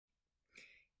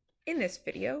In this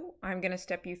video, I'm going to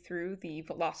step you through the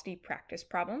velocity practice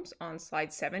problems on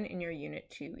slide 7 in your Unit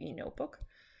 2 e-notebook.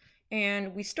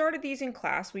 And we started these in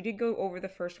class. We did go over the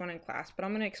first one in class, but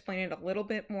I'm going to explain it a little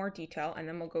bit more detail, and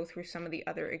then we'll go through some of the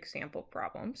other example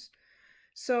problems.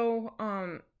 So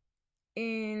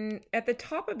at the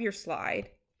top of your slide,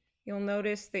 you'll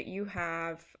notice that you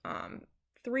have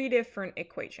 3 different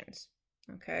equations,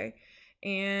 okay?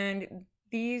 And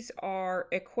these are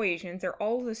equations. They're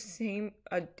all the same.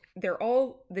 They're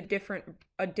all a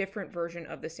different version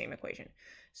of the same equation.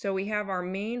 So we have our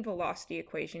main velocity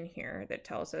equation here that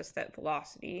tells us that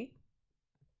velocity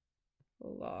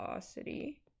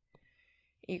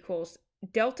equals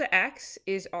delta x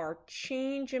is our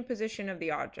change in position of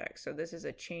the object. So this is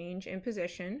a change in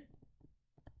position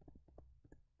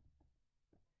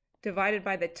divided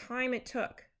by the time it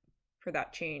took for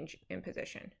that change in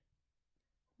position.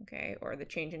 Okay, or the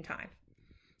change in time.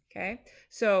 Okay,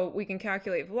 so we can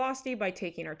calculate velocity by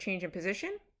taking our change in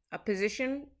position. A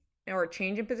position or a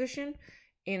change in position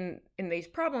in these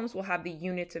problems will have the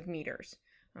units of meters.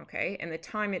 Okay, and the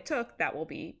time it took, that will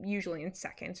be usually in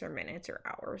seconds or minutes or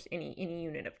hours, any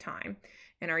unit of time.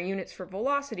 And our units for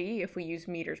velocity, if we use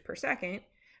meters per second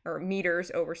or meters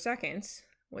over seconds,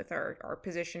 with our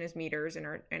position is meters and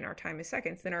our time is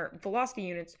seconds, then our velocity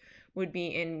units would be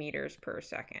in meters per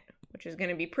second, which is going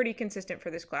to be pretty consistent for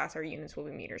this class. Our units will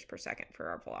be meters per second for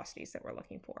our velocities that we're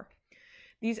looking for.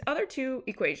 These other 2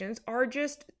 equations are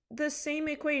just the same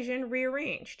equation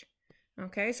rearranged.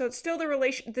 Okay, so it's still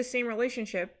the same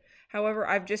relationship. However,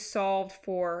 I've just solved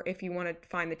for, if you want to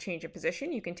find the change in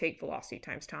position, you can take velocity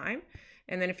times time.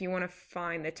 And then if you want to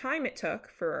find the time it took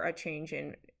for a change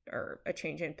in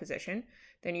position,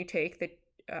 then you take the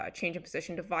change in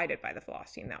position divided by the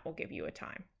velocity, and that will give you a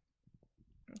time.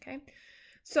 Okay,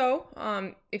 so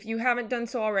if you haven't done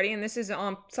so already, and this is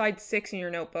on slide 6 in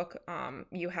your notebook,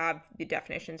 you have the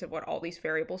definitions of what all these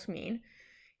variables mean.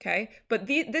 Okay, but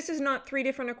this is not 3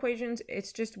 different equations.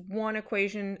 It's just one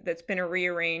equation that's been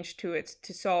rearranged to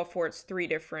solve for its 3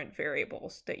 different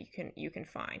variables that you can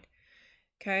find.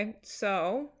 Okay,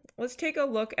 so let's take a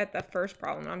look at the first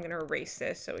problem. I'm going to erase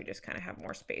this so we just kind of have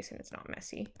more space and it's not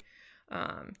messy.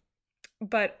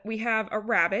 But we have a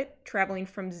rabbit traveling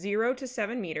from 0 to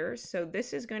 7 meters. So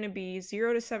this is going to be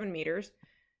 0 to 7 meters.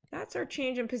 That's our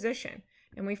change in position.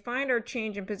 And we find our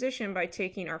change in position by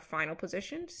taking our final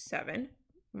position, 7,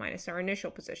 minus our initial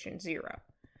position, 0.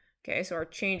 Okay, so our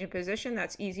change in position,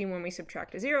 that's easy when we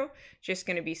subtract a 0, just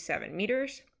going to be 7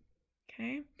 meters.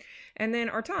 Okay, and then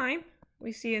our time,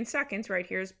 we see in seconds right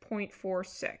here is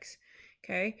 0.46.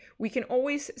 Okay, we can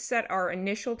always set our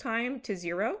initial time to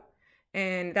 0,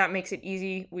 and that makes it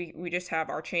easy. We just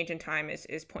have our change in time is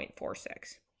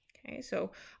 0.46. Okay, so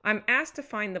I'm asked to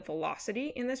find the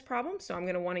velocity in this problem, so I'm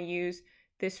going to want to use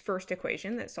this first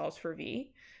equation that solves for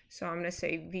v. So I'm going to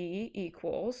say v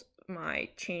equals my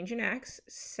change in x,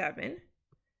 7.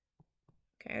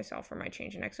 Okay, I solve for my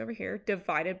change in x over here,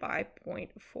 divided by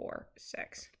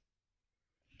 0.46.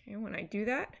 Okay, when I do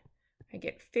that, I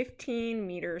get 15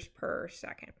 meters per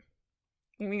second.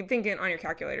 You can think it on your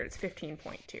calculator, it's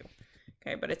 15.2.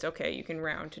 Okay, but it's okay, you can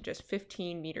round to just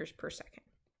 15 meters per second.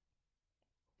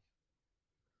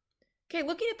 Okay,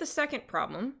 looking at the second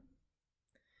problem,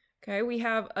 okay, we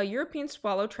have a European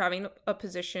swallow traveling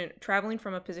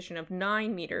from a position of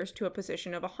 9 meters to a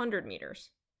position of 100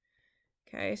 meters.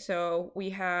 Okay, so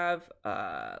we have,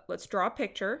 let's draw a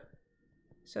picture.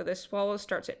 So this swallow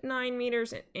starts at 9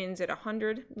 meters and ends at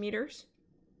 100 meters.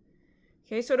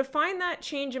 Okay, so to find that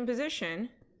change in position,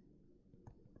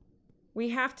 we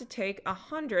have to take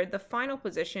 100, the final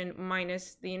position,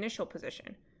 minus the initial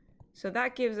position. So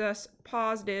that gives us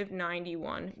positive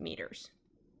 91 meters.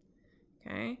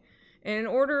 Okay, and in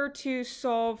order to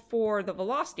solve for the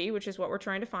velocity, which is what we're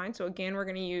trying to find, so again, we're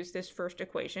going to use this first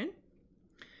equation.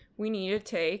 We need to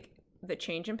take the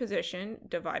change in position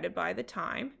divided by the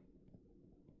time.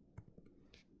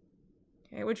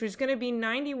 Okay, which is going to be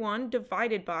 91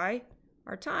 divided by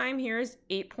our time here is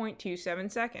 8.27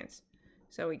 seconds.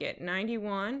 So we get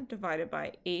 91 divided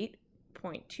by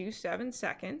 8.27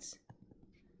 seconds,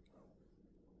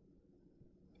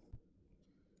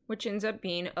 which ends up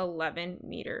being 11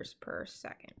 meters per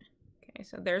second. Okay,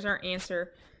 so there's our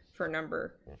answer for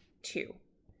number 2.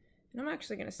 And I'm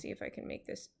actually going to see if I can make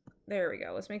this, there we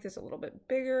go. Let's make this a little bit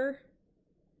bigger.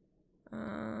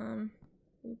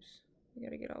 Oops, we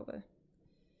got to get all the...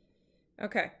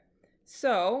 Okay,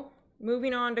 so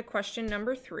moving on to question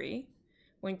number 3.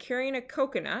 When carrying a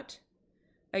coconut,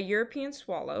 a European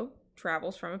swallow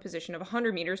travels from a position of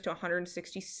 100 meters to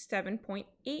 167.8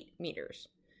 meters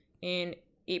in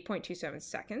 8.27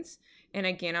 seconds. And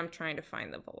again, I'm trying to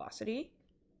find the velocity.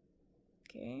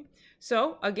 Okay,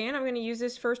 so again, I'm going to use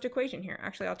this first equation here.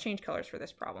 Actually, I'll change colors for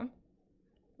this problem.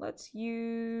 Let's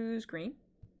use green.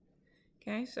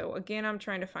 Okay, so again, I'm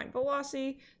trying to find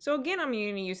velocity. So again, I'm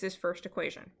going to use this first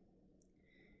equation.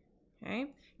 Okay,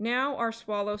 now our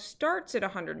swallow starts at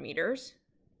 100 meters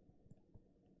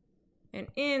and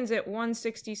ends at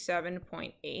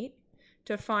 167.8.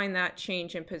 To find that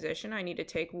change in position, I need to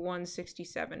take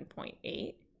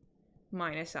 167.8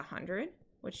 minus 100,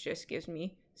 which just gives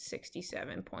me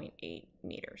 67.8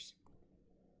 meters.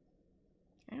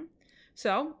 Okay,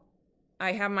 so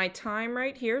I have my time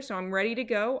right here, so I'm ready to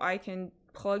go. I can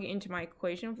plug into my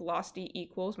equation. Velocity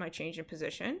equals my change in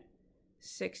position,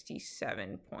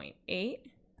 67.8,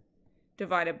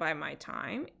 divided by my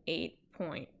time,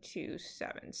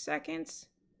 8.27 seconds.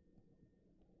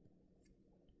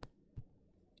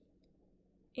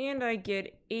 And I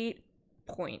get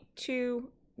 8.2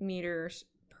 meters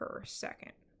per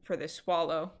second for this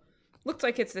swallow. Looks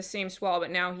like it's the same swallow,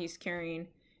 but now he's carrying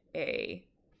a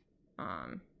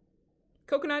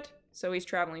coconut, so he's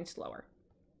traveling slower.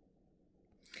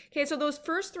 Okay, so those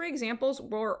first three examples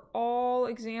were all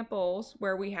examples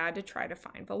where we had to try to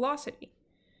find velocity.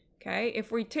 Okay, if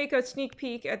we take a sneak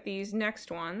peek at these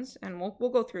next ones, and we'll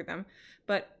go through them,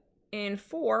 but in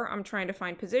 4, I'm trying to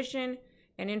find position,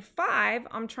 and in 5,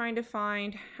 I'm trying to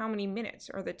find how many minutes,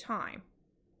 or the time.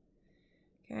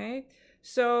 Okay,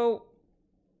 so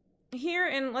here,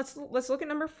 and let's look at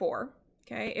number 4.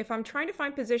 Okay, if I'm trying to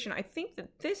find position, I think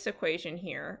that this equation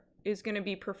here is going to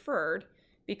be preferred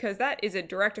because that is a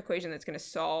direct equation that's going to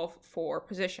solve for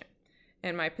position.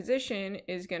 And my position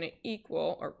is going to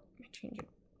equal, or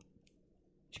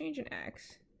change in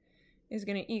x is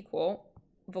going to equal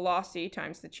velocity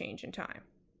times the change in time.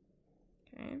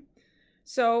 Okay,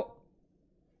 so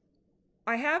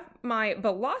I have my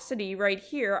velocity right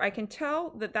here. I can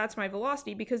tell that that's my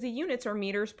velocity because the units are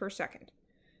meters per second.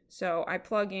 So I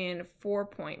plug in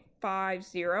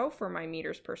 4.50 for my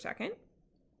meters per second.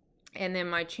 And then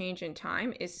my change in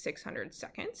time is 600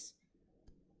 seconds.